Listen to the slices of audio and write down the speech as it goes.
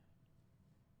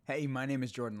Hey, my name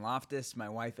is Jordan Loftus. My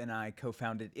wife and I co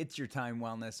founded It's Your Time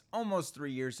Wellness almost 3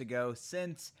 years ago.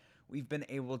 Since we've been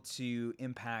able to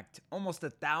impact almost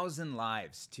 1,000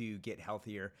 lives to get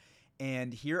healthier.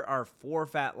 And here are four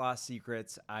fat loss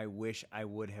secrets I wish I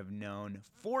would have known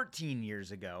 14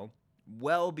 years ago,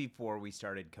 well before we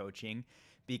started coaching,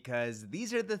 because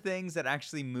these are the things that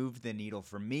actually moved the needle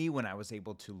for me when I was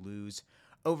able to lose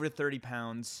over 30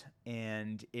 pounds.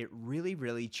 And it really,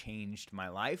 really changed my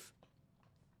life,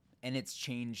 and it's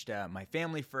changed my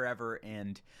family forever,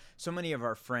 and so many of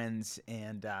our friends,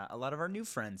 and a lot of our new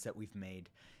friends that we've made.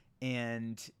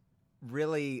 And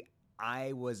really,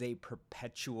 I was a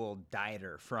perpetual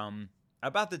dieter from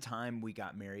about the time we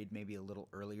got married, maybe a little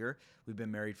earlier. We've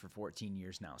been married for 14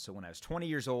 years now. So when I was 20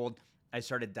 years old, I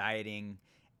started dieting.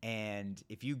 And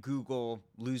if you Google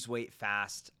lose weight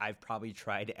fast, I've probably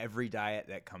tried every diet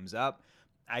that comes up.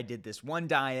 I did this one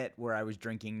diet where I was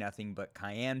drinking nothing but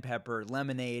cayenne pepper,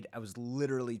 lemonade. I was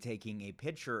literally taking a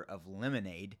pitcher of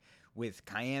lemonade with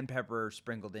cayenne pepper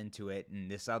sprinkled into it and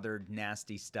this other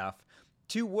nasty stuff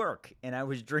to work. And I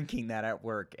was drinking that at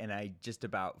work, and I just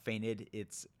about fainted.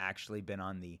 It's actually been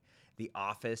on the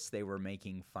Office. They were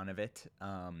making fun of it.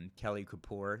 Kelly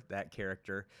Kapoor, that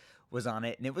character, was on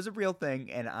it, and it was a real thing,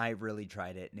 and I really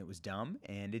tried it, and it was dumb,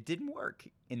 and it didn't work.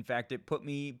 In fact, it put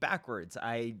me backwards.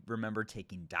 I remember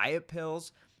taking diet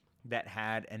pills that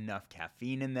had enough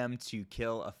caffeine in them to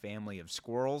kill a family of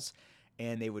squirrels,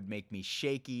 and they would make me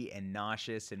shaky and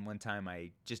nauseous, and one time I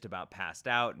just about passed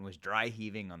out and was dry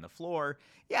heaving on the floor.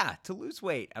 Yeah, to lose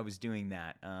weight, I was doing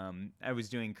that. I was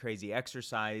doing crazy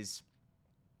exercise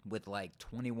with like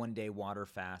 21-day water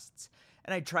fasts,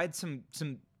 and I tried some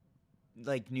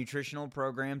like nutritional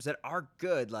programs that are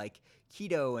good, like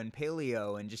keto and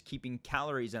paleo and just keeping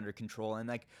calories under control. And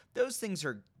like those things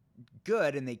are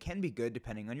good, and they can be good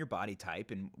depending on your body type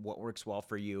and what works well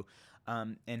for you,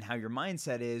 and how your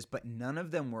mindset is. But none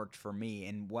of them worked for me.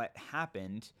 And what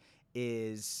happened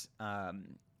is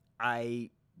I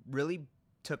really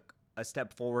took a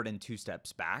step forward and two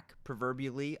steps back,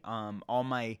 proverbially. All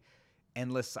my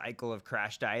endless cycle of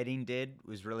crash dieting did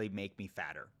was really make me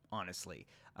fatter, honestly.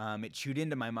 It chewed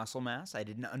into my muscle mass. I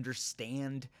didn't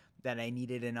understand that I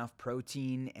needed enough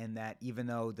protein, and that even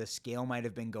though the scale might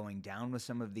have been going down with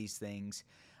some of these things,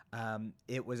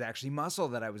 it was actually muscle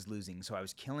that I was losing. So I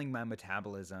was killing my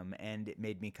metabolism, and it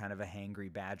made me kind of a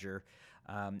hangry badger.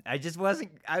 I just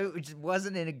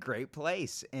wasn't in a great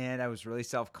place, and I was really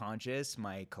self-conscious.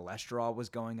 My cholesterol was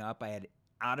going up. I had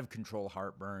out of control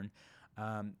heartburn.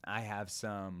 I have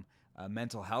some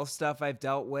mental health stuff I've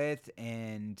dealt with,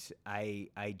 and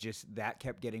I just, that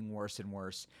kept getting worse and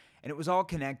worse. And it was all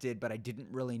connected, but I didn't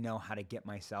really know how to get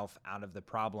myself out of the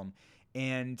problem.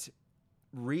 And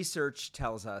research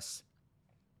tells us,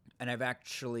 and I've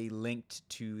actually linked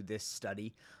to this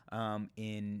study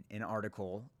in an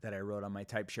article that I wrote on my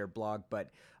TypeShare blog,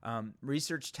 but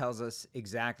research tells us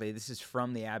exactly, this is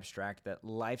from the abstract, that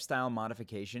lifestyle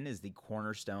modification is the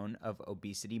cornerstone of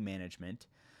obesity management,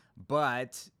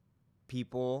 but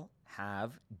people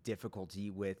have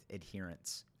difficulty with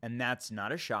adherence. And that's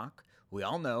not a shock. We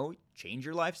all know, change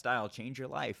your lifestyle, change your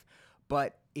life.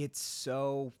 But it's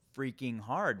so freaking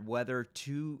hard, whether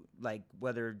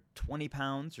 20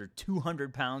 pounds or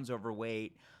 200 pounds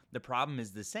overweight. The problem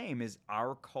is the same, is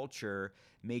our culture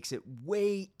makes it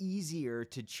way easier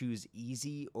to choose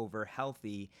easy over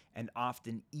healthy, and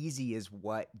often easy is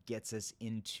what gets us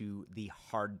into the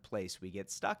hard place we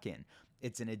get stuck in.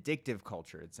 It's an addictive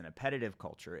culture. It's an appetitive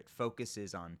culture. It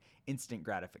focuses on instant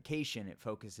gratification. It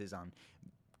focuses on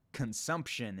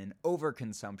consumption and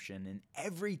overconsumption, and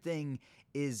everything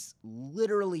is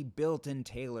literally built and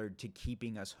tailored to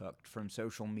keeping us hooked, from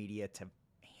social media to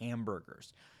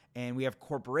hamburgers. And we have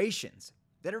corporations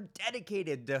that are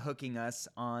dedicated to hooking us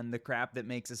on the crap that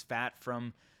makes us fat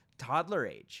from toddler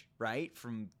age, right?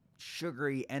 From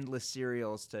sugary, endless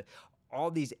cereals to all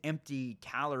these empty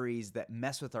calories that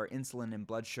mess with our insulin and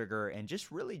blood sugar and just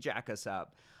really jack us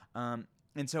up.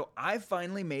 And so I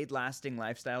finally made lasting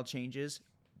lifestyle changes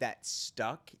that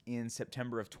stuck in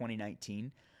September of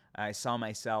 2019. I saw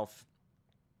myself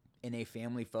in a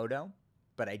family photo,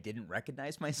 but I didn't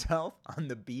recognize myself on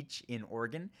the beach in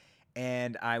Oregon.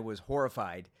 And I was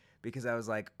horrified because I was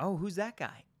like, oh, who's that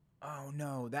guy? Oh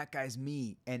no, that guy's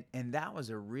me. And that was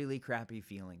a really crappy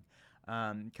feeling.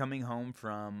 Coming home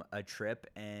from a trip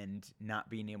and not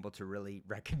being able to really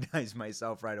recognize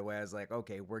myself right away, I was like,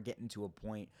 okay, we're getting to a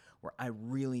point where I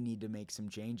really need to make some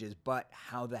changes, but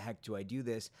how the heck do I do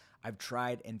this? I've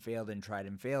tried and failed and tried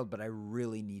and failed, but I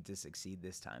really need to succeed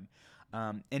this time.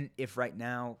 And if right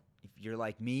now, if you're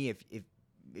like me,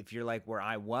 if you're like where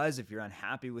I was, if you're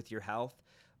unhappy with your health,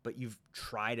 but you've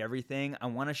tried everything, I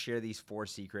want to share these 4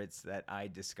 secrets that I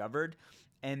discovered.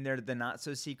 And they're the not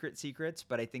so secret secrets,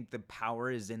 but I think the power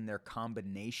is in their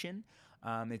combination.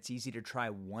 It's easy to try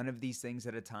one of these things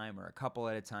at a time or a couple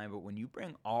at a time, but when you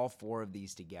bring all 4 of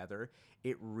these together,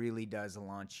 it really does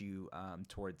launch you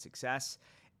towards success.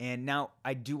 And now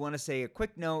I do want to say a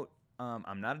quick note.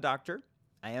 I'm not a doctor.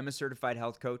 I am a certified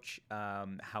health coach.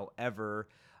 However,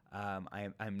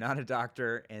 I'm not a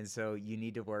doctor, and so you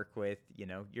need to work with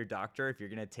your doctor if you're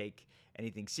going to take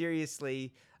anything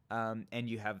seriously. And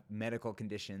you have medical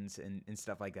conditions and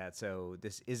stuff like that. So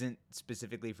this isn't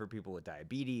specifically for people with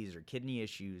diabetes or kidney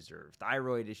issues or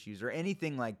thyroid issues or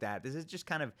anything like that. This is just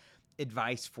kind of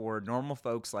advice for normal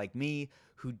folks like me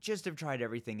who just have tried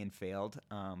everything and failed,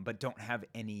 but don't have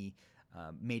any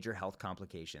major health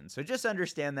complications. So just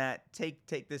understand that.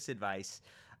 Take this advice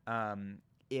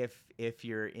if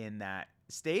you're in that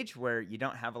stage where you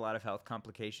don't have a lot of health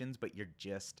complications, but you're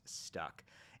just stuck.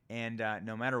 And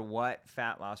no matter what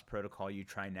fat loss protocol you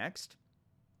try next,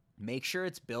 make sure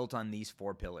it's built on these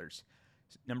 4 pillars.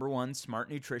 Number 1, smart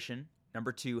nutrition.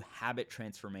 Number 2, habit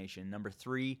transformation. Number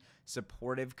 3,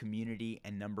 supportive community.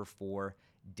 And number 4,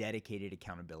 dedicated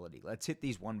accountability. Let's hit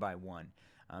these one by one.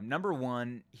 Number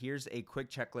 1, here's a quick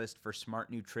checklist for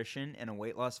smart nutrition in a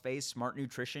weight loss phase. Smart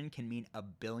nutrition can mean a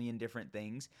billion different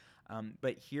things.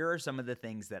 But here are some of the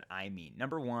things that I mean.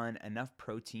 Number 1, enough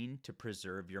protein to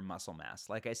preserve your muscle mass.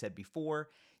 Like I said before,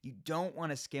 you don't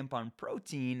want to skimp on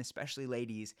protein, especially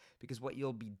ladies, because what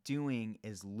you'll be doing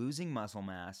is losing muscle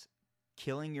mass,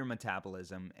 killing your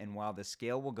metabolism, and while the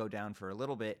scale will go down for a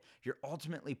little bit, you're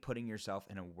ultimately putting yourself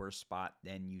in a worse spot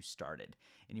than you started.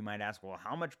 And you might ask, well,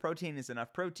 how much protein is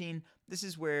enough protein? This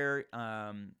is where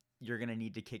you're going to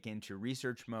need to kick into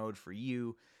research mode for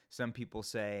you. Some people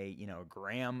say, a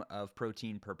gram of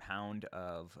protein per pound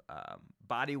of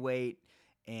body weight,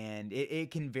 and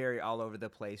it can vary all over the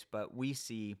place, but we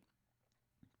see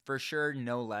for sure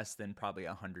no less than probably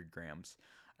 100 grams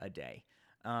a day.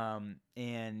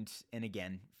 And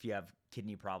again, if you have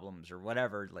kidney problems or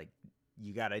whatever, like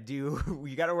you got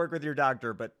to work with your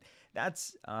doctor, but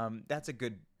that's a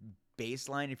good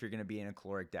baseline if you're going to be in a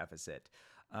caloric deficit.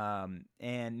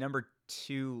 And number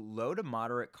 2, low to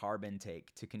moderate carb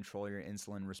intake to control your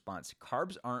insulin response.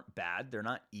 Carbs aren't bad. They're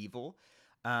not evil.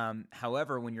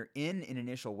 However, when you're in an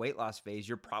initial weight loss phase,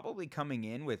 you're probably coming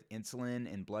in with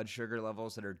insulin and blood sugar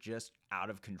levels that are just out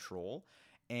of control.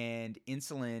 And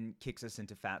insulin kicks us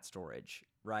into fat storage,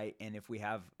 right? And if we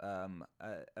have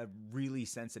a really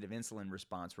sensitive insulin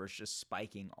response where it's just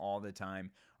spiking all the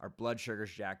time, our blood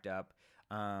sugar's jacked up,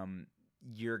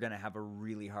 you're going to have a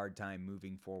really hard time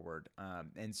moving forward.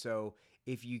 And so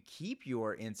if you keep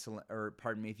your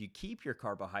if you keep your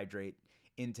carbohydrate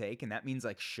intake, and that means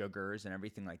like sugars and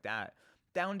everything like that,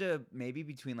 down to maybe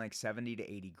between like 70 to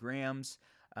 80 grams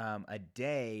a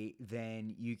day,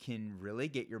 then you can really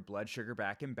get your blood sugar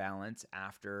back in balance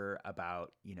after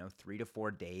about 3 to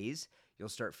 4 days. You'll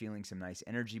start feeling some nice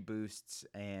energy boosts,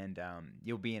 and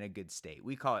you'll be in a good state.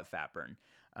 We call it fat burn,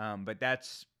 but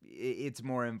it's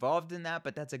more involved than that.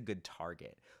 But that's a good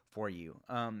target for you.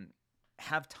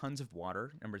 Have tons of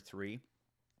water. Number 3,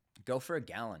 go for a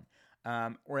gallon.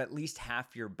 Or at least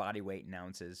half your body weight in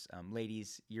ounces.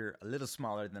 Ladies, you're a little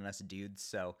smaller than us dudes,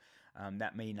 so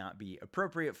that may not be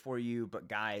appropriate for you, but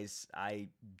guys, I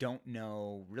don't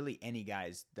know really any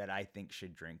guys that I think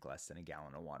should drink less than a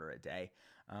gallon of water a day.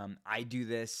 I do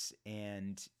this,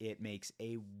 and it makes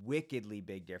a wickedly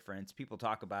big difference. People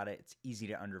talk about it. It's easy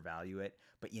to undervalue it,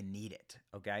 but you need it,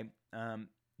 okay?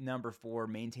 Number 4,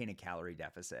 maintain a calorie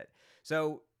deficit.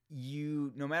 So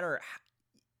no matter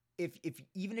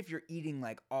even if you're eating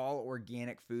like all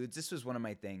organic foods, this was one of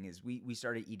my things. We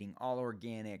started eating all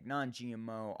organic,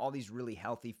 non-GMO, all these really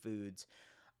healthy foods,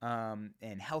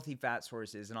 and healthy fat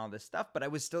sources and all this stuff, but I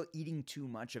was still eating too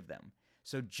much of them.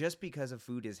 So just because a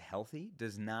food is healthy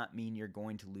does not mean you're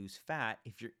going to lose fat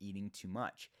if you're eating too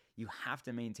much. You have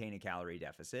to maintain a calorie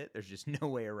deficit. There's just no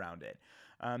way around it.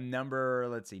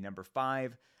 Number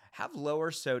 5, have lower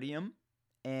sodium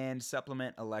and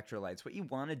supplement electrolytes. What you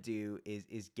want to do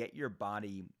is get your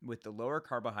body with the lower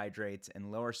carbohydrates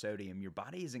and lower sodium. Your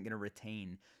body isn't going to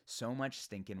retain so much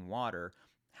stinking water.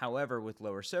 However, with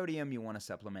lower sodium, you want to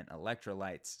supplement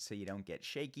electrolytes so you don't get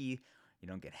shaky, you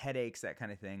don't get headaches, that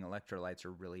kind of thing. Electrolytes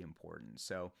are really important.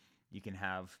 So you can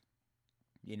have,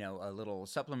 a little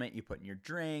supplement you put in your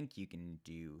drink. You can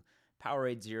do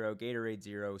Powerade Zero, Gatorade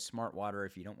Zero, Smart Water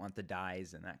if you don't want the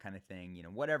dyes and that kind of thing.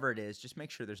 Whatever it is, just make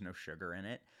sure there's no sugar in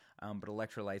it. But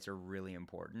electrolytes are really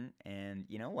important. And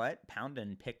you know what?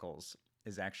 Pounding pickles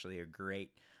is actually a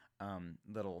great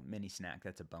little mini snack.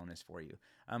 That's a bonus for you.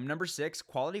 Number 6,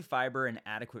 quality fiber and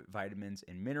adequate vitamins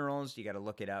and minerals. You got to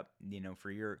look it up,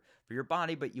 for your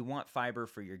body, but you want fiber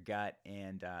for your gut,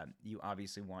 and you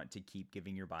obviously want to keep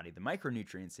giving your body the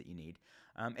micronutrients that you need.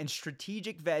 And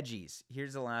strategic veggies.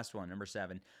 Here's the last one, number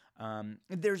 7.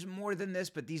 There's more than this,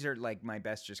 but these are like my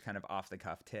best, just kind of off the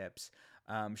cuff tips.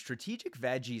 Strategic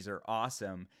veggies are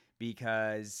awesome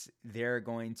because they're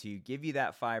going to give you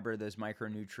that fiber, those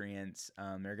micronutrients.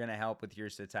 They're going to help with your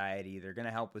satiety. They're going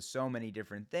to help with so many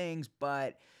different things.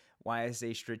 But why I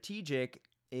say strategic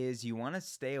is you want to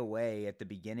stay away at the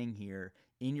beginning here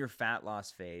in your fat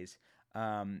loss phase.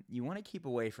 You want to keep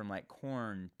away from like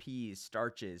corn, peas,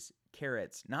 starches,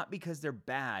 carrots, not because they're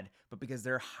bad, but because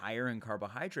they're higher in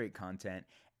carbohydrate content.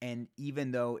 And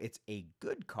even though it's a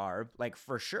good carb, like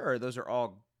for sure, those are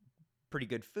all pretty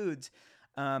good foods.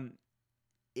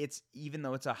 It's even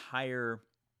though it's a higher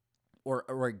or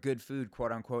a good food,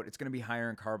 quote unquote, it's going to be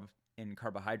higher in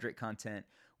carbohydrate content,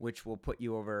 which will put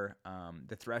you over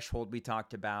the threshold we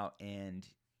talked about, and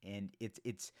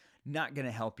it's not going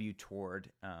to help you toward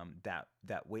that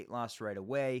weight loss right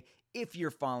away if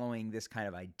you're following this kind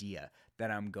of idea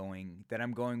that I'm going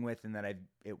with, and that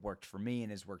it worked for me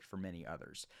and has worked for many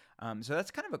others. So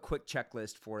that's kind of a quick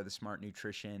checklist for the Smart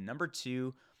Nutrition. Number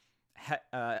 2.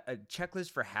 A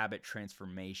checklist for habit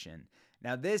transformation.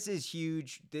 Now, this is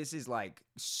huge. This is like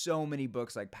so many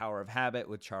books, like Power of Habit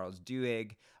with Charles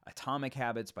Duhigg, Atomic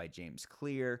Habits by James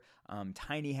Clear,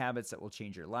 Tiny Habits That Will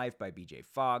Change Your Life by BJ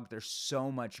Fogg. There's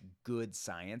so much good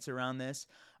science around this.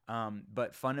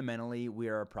 But fundamentally, we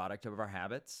are a product of our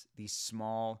habits. These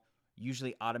small,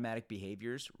 usually automatic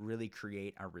behaviors really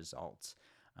create our results.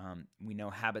 We know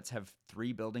habits have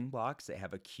 3 building blocks. They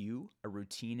have a cue, a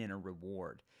routine, and a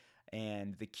reward.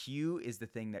 And the cue is the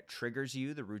thing that triggers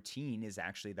you. The routine is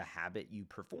actually the habit you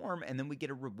perform, and then we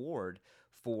get a reward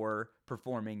for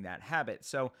performing that habit.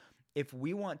 So if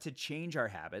we want to change our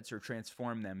habits or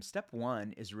transform them, step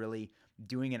 1 is really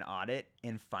doing an audit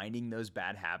and finding those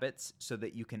bad habits so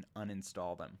that you can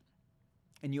uninstall them.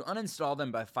 And you uninstall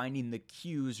them by finding the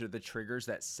cues or the triggers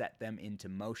that set them into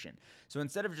motion. So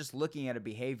instead of just looking at a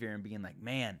behavior and being like,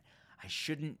 man, I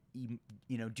shouldn't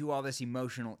do all this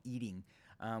emotional eating,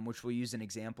 which we'll use as an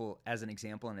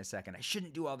example in a second. I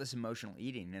shouldn't do all this emotional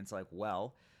eating. And it's like,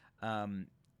 well,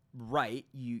 right,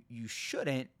 you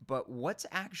shouldn't, but what's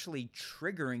actually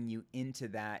triggering you into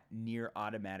that near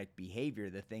automatic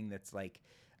behavior, the thing that's like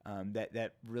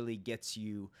that really gets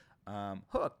you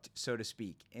hooked, so to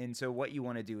speak. And so what you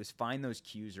want to do is find those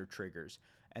cues or triggers.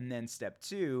 And then step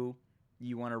 2,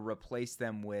 you want to replace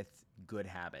them with good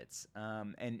habits.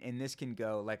 And this can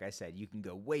go, like I said, you can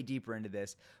go way deeper into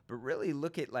this, but really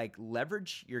look at like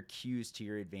leverage your cues to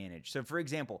your advantage. So for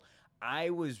example,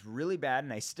 I was really bad,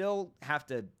 and I still have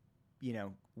to,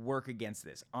 work against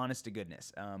this, honest to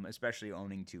goodness, especially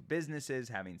owning 2 businesses,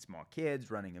 having small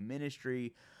kids, running a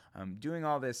ministry, doing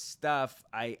all this stuff.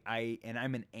 And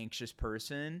I'm an anxious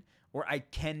person, or I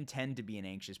can tend to be an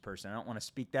anxious person. I don't want to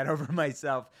speak that over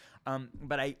myself,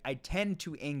 but I tend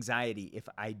to anxiety if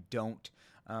I don't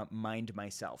mind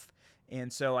myself.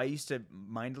 And so I used to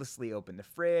mindlessly open the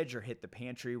fridge or hit the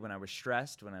pantry when I was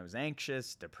stressed, when I was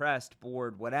anxious, depressed,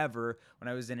 bored, whatever, when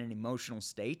I was in an emotional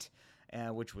state,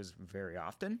 which was very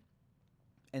often.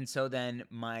 And so then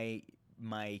my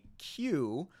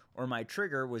cue or my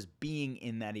trigger was being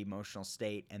in that emotional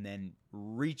state, and then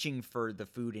reaching for the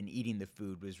food and eating the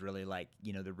food was really like,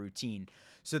 the routine.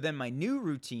 So then my new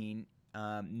routine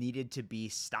needed to be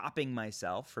stopping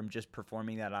myself from just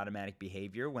performing that automatic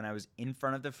behavior when I was in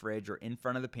front of the fridge or in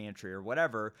front of the pantry or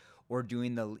whatever, or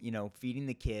doing the, feeding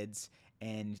the kids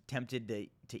and tempted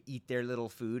to eat their little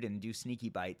food and do sneaky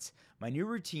bites. My new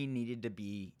routine needed to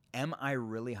be, am I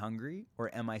really hungry,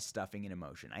 or am I stuffing an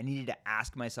emotion? I needed to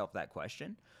ask myself that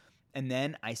question. And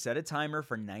then I set a timer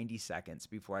for 90 seconds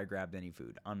before I grabbed any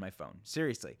food on my phone.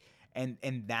 Seriously. And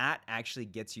that actually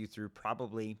gets you through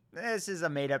probably, this is a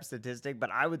made up statistic, but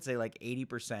I would say like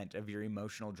 80% of your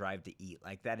emotional drive to eat.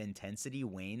 Like that intensity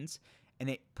wanes, and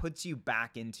it puts you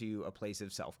back into a place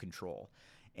of self-control.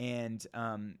 And,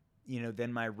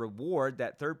 then my reward,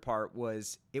 that third part,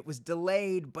 was it was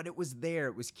delayed, but it was there.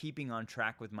 It was keeping on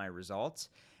track with my results.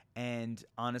 And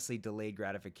honestly, delayed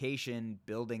gratification,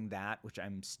 building that, which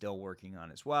I'm still working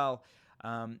on as well,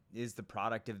 is the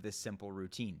product of this simple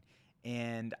routine.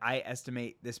 And I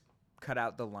estimate this cut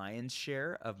out the lion's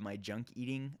share of my junk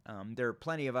eating. There are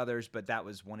plenty of others, but that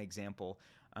was one example.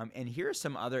 And here are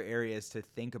some other areas to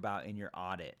think about in your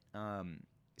audit.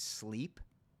 Sleep,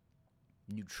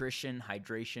 nutrition,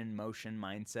 hydration, motion,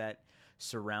 mindset,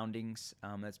 surroundings,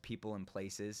 that's people and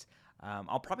places.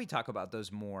 I'll probably talk about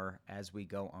those more as we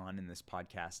go on in this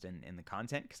podcast and in the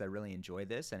content, because I really enjoy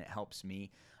this and it helps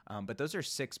me. But those are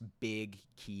 6 big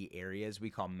key areas we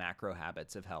call macro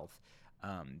habits of health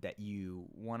that you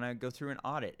want to go through an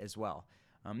audit as well.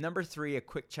 Number 3, a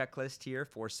quick checklist here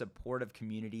for supportive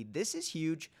community. This is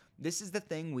huge. This is the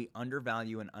thing we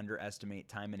undervalue and underestimate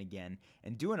time and again.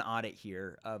 And do an audit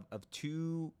here of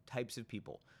 2 types of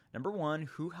people. Number 1,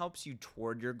 who helps you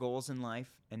toward your goals in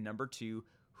life? And number 2,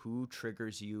 who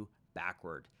triggers you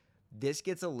backward? This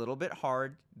gets a little bit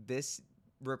hard. This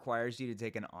requires you to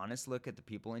take an honest look at the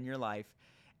people in your life.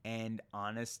 And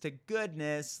honest to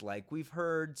goodness, like we've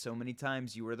heard so many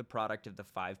times, you are the product of the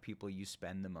 5 people you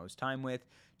spend the most time with,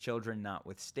 children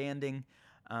notwithstanding.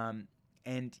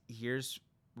 And here's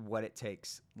what it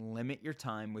takes. Limit your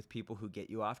time with people who get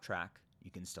you off track.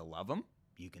 You can still love them.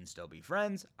 You can still be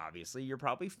friends. Obviously, you're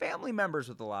probably family members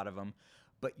with a lot of them,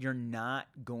 but you're not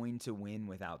going to win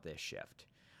without this shift.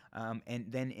 And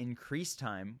then increase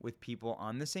time with people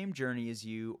on the same journey as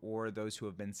you or those who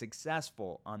have been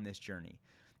successful on this journey.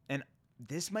 And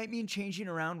this might mean changing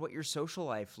around what your social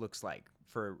life looks like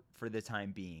for the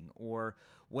time being, or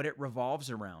what it revolves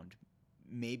around.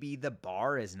 Maybe the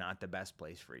bar is not the best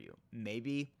place for you.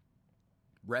 Maybe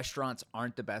restaurants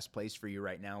aren't the best place for you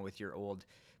right now with your old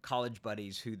college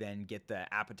buddies who then get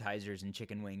the appetizers and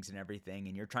chicken wings and everything,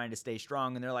 and you're trying to stay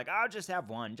strong, and they're like, "Oh, just have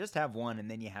one,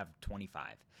 and then you have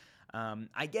 25.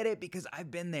 I get it, because I've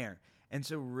been there. And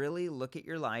so really look at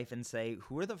your life and say,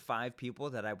 who are the 5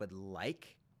 people that I would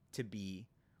like to be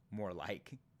more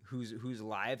like, whose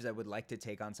lives I would like to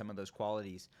take on some of those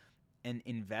qualities, and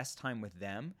invest time with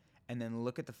them. And then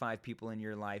look at the 5 people in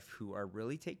your life who are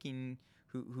really taking,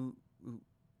 who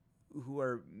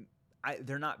are,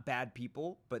 they're not bad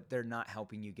people, but they're not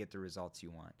helping you get the results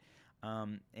you want.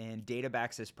 And data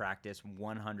backs this practice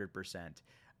 100%,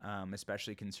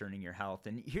 especially concerning your health.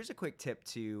 And here's a quick tip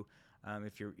too,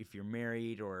 if you're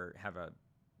married or have a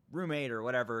roommate or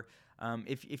whatever,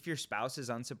 if your spouse is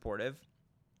unsupportive,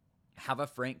 have a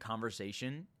frank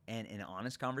conversation and an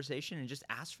honest conversation, and just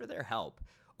ask for their help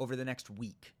over the next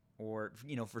week, or,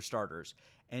 for starters,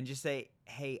 and just say,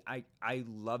 "Hey, I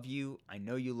love you. I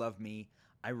know you love me.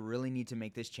 I really need to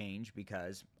make this change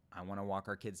because I want to walk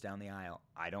our kids down the aisle.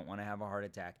 I don't want to have a heart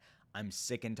attack. I'm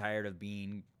sick and tired of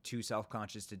being too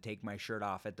self-conscious to take my shirt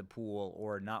off at the pool,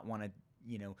 or not want to,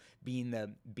 being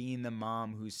the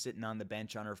mom who's sitting on the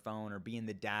bench on her phone, or being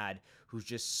the dad who's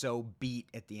just so beat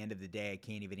at the end of the day I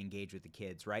can't even engage with the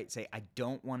kids," right? Say, "I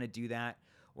don't want to do that,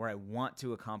 or I want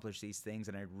to accomplish these things,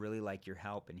 and I'd really like your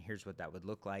help, and here's what that would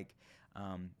look like."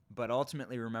 But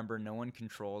ultimately, remember, no one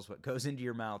controls what goes into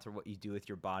your mouth or what you do with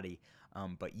your body.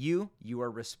 But you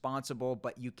are responsible,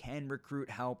 but you can recruit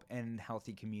help, and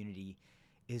healthy community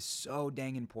is so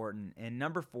dang important. And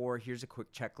number 4, here's a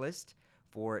quick checklist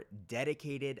for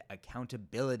dedicated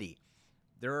accountability.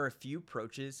 There are a few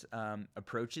approaches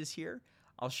here.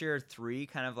 I'll share 3,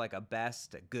 kind of like a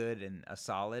best, a good, and a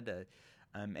solid.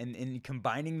 And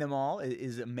combining them all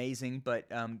is amazing. But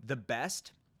the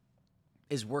best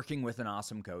is working with an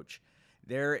awesome coach.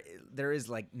 There is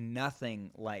like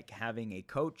nothing like having a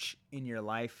coach in your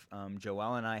life.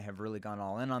 Joelle and I have really gone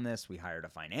all in on this. We hired a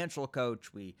financial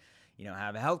coach. We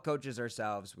have health coaches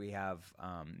ourselves. We have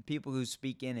people who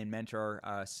speak in and mentor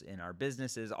us in our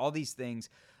businesses, all these things.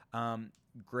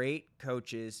 Great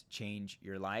coaches change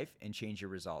your life and change your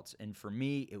results. And for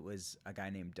me, it was a guy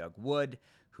named Doug Wood,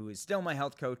 who is still my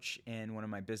health coach and one of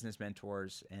my business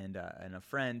mentors, and a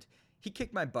friend. He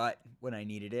kicked my butt when I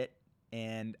needed it,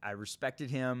 and I respected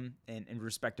him and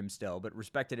respect him still, but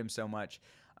respected him so much.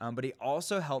 But he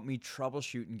also helped me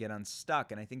troubleshoot and get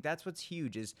unstuck. And I think that's what's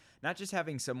huge, is not just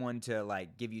having someone to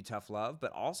like give you tough love,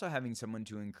 but also having someone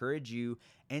to encourage you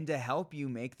and to help you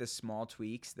make the small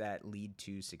tweaks that lead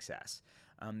to success,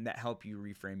 that help you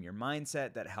reframe your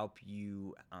mindset, that help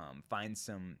you find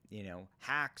some,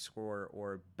 hacks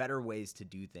or better ways to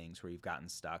do things where you've gotten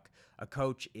stuck. A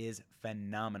coach is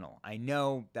phenomenal. I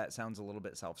know that sounds a little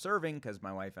bit self-serving because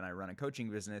my wife and I run a coaching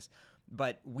business,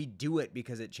 but we do it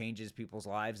because it changes people's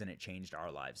lives, and it changed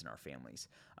our lives and our families.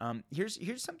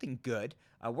 Here's something good.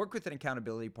 Work with an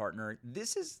accountability partner.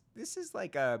 This is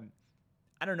like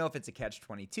I don't know if it's a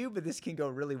catch-22, but this can go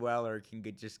really well, or it can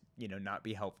just, not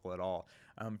be helpful at all.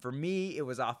 For me, it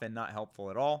was often not helpful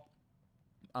at all,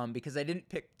 because I didn't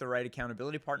pick the right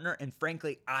accountability partner. And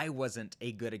frankly, I wasn't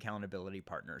a good accountability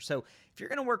partner. So if you're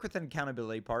going to work with an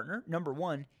accountability partner, number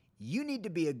 1, you need to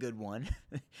be a good one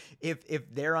if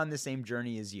they're on the same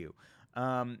journey as you.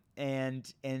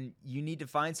 And you need to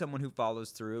find someone who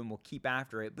follows through and will keep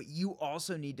after it, but you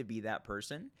also need to be that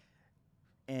person.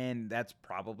 And that's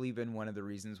probably been one of the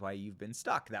reasons why you've been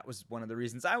stuck. That was one of the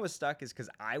reasons I was stuck, is because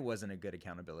I wasn't a good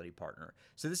accountability partner.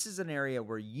 So this is an area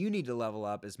where you need to level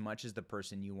up as much as the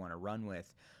person you want to run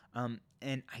with.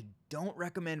 And I don't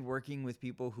recommend working with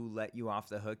people who let you off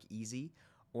the hook easy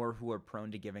or who are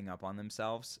prone to giving up on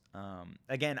themselves.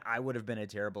 Again, I would have been a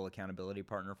terrible accountability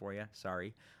partner for you.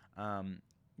 Sorry.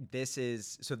 This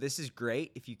is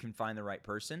great if you can find the right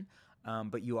person.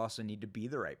 But you also need to be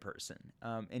the right person.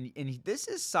 And this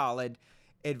is solid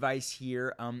advice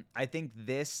here. I think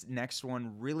this next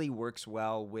one really works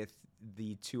well with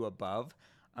the two above.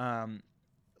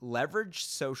 Leverage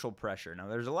social pressure. Now,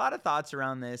 there's a lot of thoughts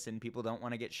around this, and people don't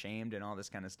want to get shamed and all this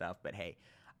kind of stuff. But hey,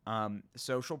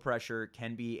 social pressure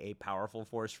can be a powerful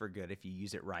force for good if you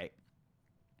use it right.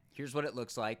 Here's what it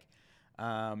looks like.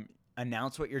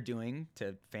 Announce what you're doing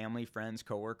to family, friends,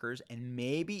 coworkers, and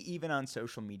maybe even on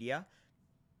social media.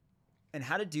 And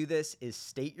how to do this is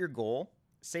state your goal,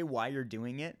 say why you're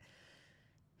doing it,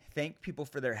 thank people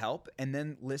for their help, and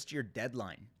then list your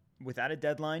deadline. Without a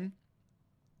deadline,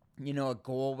 a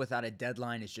goal without a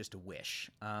deadline is just a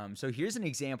wish. So here's an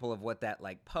example of what that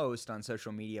post on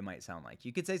social media might sound like.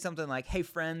 You could say something like, hey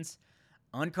friends,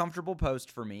 uncomfortable post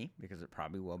for me, because it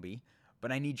probably will be,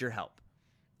 but I need your help.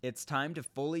 It's time to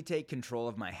fully take control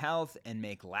of my health and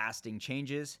make lasting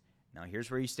changes. Now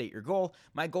here's where you state your goal.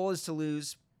 My goal is to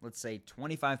lose, let's say,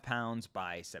 25 pounds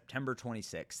by September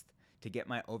 26th to get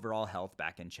my overall health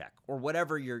back in check, or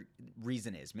whatever your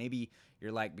reason is. Maybe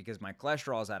you're like, because my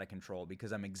cholesterol is out of control,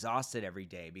 because I'm exhausted every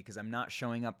day, because I'm not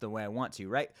showing up the way I want to,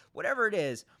 right? Whatever it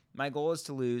is, my goal is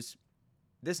to lose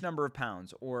this number of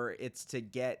pounds, or it's to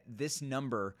get this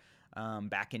number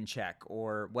back in check,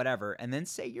 or whatever, and then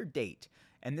say your date.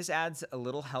 And this adds a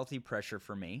little healthy pressure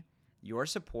for me. Your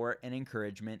support and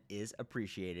encouragement is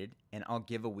appreciated, and I'll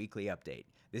give a weekly update.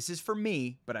 This is for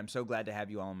me, but I'm so glad to have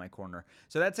you all in my corner.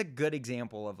 So that's a good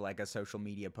example of a social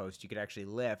media post you could actually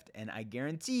lift, and I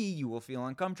guarantee you will feel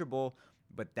uncomfortable,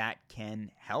 but that can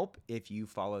help if you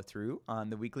follow through on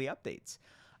the weekly updates.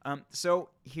 So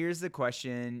here's the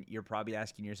question you're probably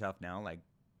asking yourself now,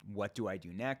 what do I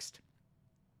do next?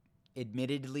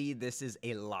 Admittedly, this is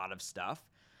a lot of stuff.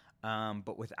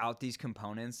 But without these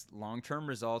components, long-term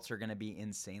results are going to be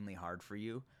insanely hard for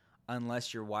you,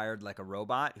 unless you're wired like a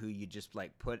robot who you just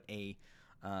put a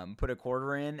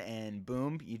quarter in and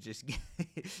boom, you just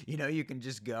you can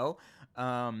just go.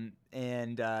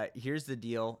 Here's the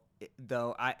deal,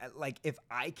 though. If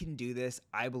I can do this,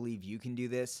 I believe you can do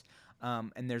this.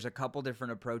 And there's a couple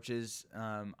different approaches.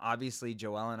 Obviously,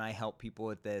 Joelle and I help people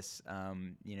with this.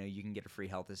 You can get a free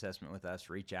health assessment with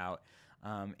us. Reach out.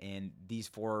 And these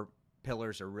 4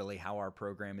 pillars are really how our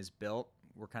program is built.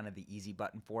 We're kind of the easy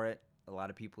button for it. A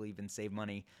lot of people even save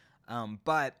money.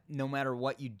 But no matter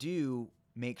what you do,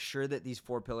 make sure that these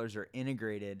 4 pillars are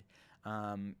integrated,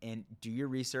 and do your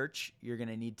research. You're going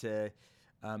to need to,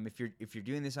 if you're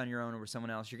doing this on your own or with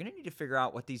someone else, you're going to need to figure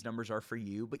out what these numbers are for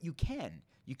you, but you can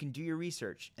do your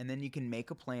research, and then you can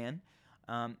make a plan,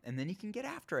 and then you can get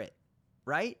after it.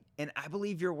 Right. And I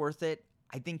believe you're worth it.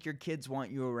 I think your kids want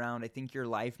you around. I think your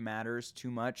life matters too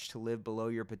much to live below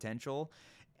your potential.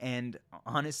 And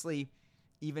honestly,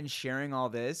 even sharing all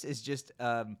this is just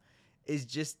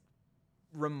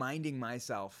reminding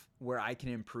myself where I can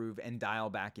improve and dial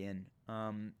back in.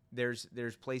 There's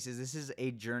places. This is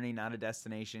a journey, not a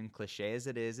destination. Cliche as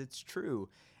it is, it's true.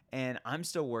 And I'm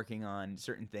still working on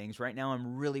certain things. Right now,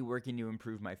 I'm really working to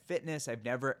improve my fitness. I've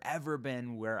never, ever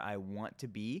been where I want to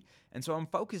be. And so I'm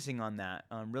focusing on that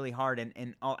really hard.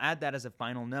 And I'll add that as a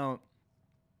final note.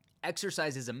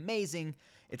 Exercise is amazing.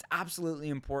 It's absolutely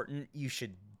important. You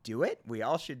should do it. We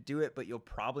all should do it. But you'll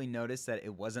probably notice that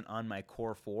it wasn't on my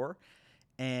core 4.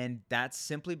 And that's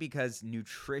simply because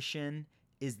nutrition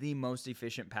is the most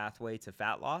efficient pathway to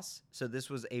fat loss. So this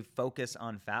was a focus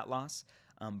on fat loss.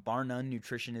 Bar none,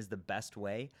 nutrition is the best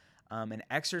way. And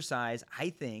exercise,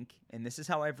 I think, and this is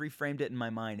how I've reframed it in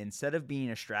my mind, instead of being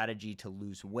a strategy to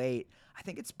lose weight, I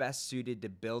think it's best suited to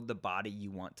build the body you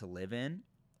want to live in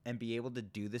and be able to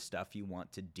do the stuff you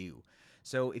want to do.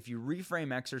 So if you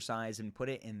reframe exercise and put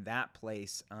it in that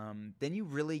place, then you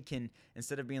really can,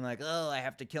 instead of being like, oh, I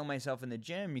have to kill myself in the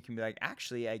gym, you can be like,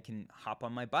 actually, I can hop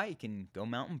on my bike and go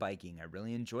mountain biking. I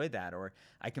really enjoy that. Or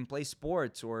I can play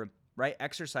sports, or right?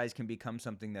 Exercise can become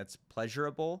something that's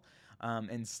pleasurable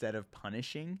instead of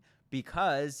punishing,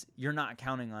 because you're not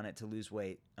counting on it to lose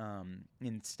weight.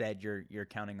 Instead, you're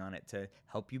counting on it to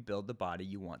help you build the body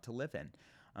you want to live in.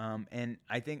 And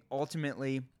I think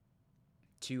ultimately,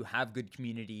 to have good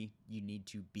community, you need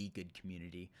to be good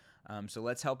community. So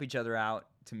let's help each other out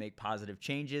to make positive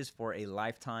changes for a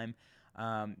lifetime.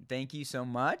 Thank you so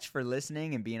much for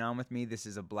listening and being on with me. This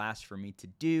is a blast for me to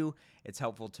do. It's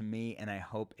helpful to me, and I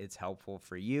hope it's helpful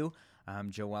for you.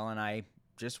 Joelle and I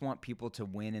just want people to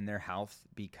win in their health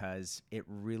because it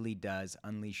really does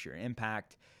unleash your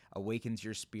impact, awakens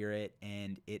your spirit,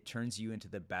 and it turns you into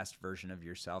the best version of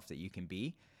yourself that you can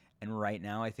be. And right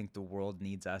now, I think the world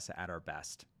needs us at our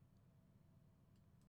best.